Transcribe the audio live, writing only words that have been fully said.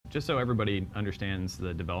just so everybody understands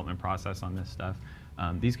the development process on this stuff,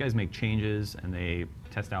 these guys make changes and they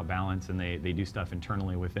test out balance and they do stuff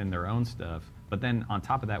internally within their own stuff. But then on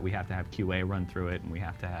top of that, we have to have QA run through it, and we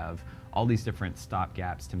have to have all these different stop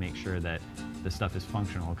gaps to make sure that the stuff is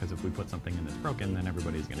functional, because if we put something in that's broken, then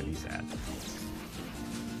everybody's going to be sad.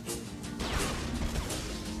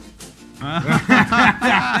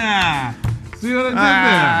 See what I did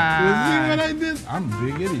there? See what I did? I'm a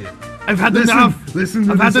big idiot. I've had enough. Listen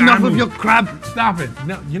to I've this had enough animal. of your crap. Stop it.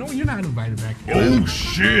 No, you know what? You're not invited back. Oh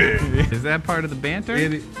shit! Is that part of the banter?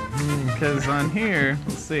 It, Because on here,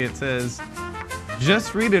 let's see, it says,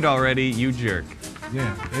 just read it already, you jerk.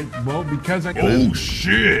 yeah. Well, because I. Oh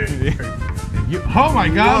shit! Oh my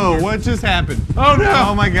God! Whoa, what just happened? Oh no!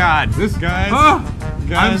 Oh my God. This guys. I'm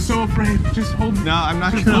guys. so afraid. Just hold me. No, I'm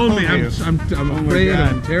not Just gonna hold hold me. you. I'm Oh my afraid. God.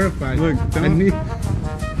 I'm terrified. Look, I don't- need.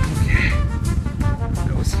 Okay.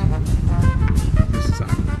 Nose. This is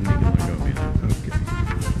awkward. You can let go of me.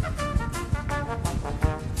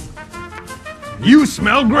 Okay. You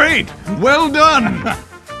smell great. Well done.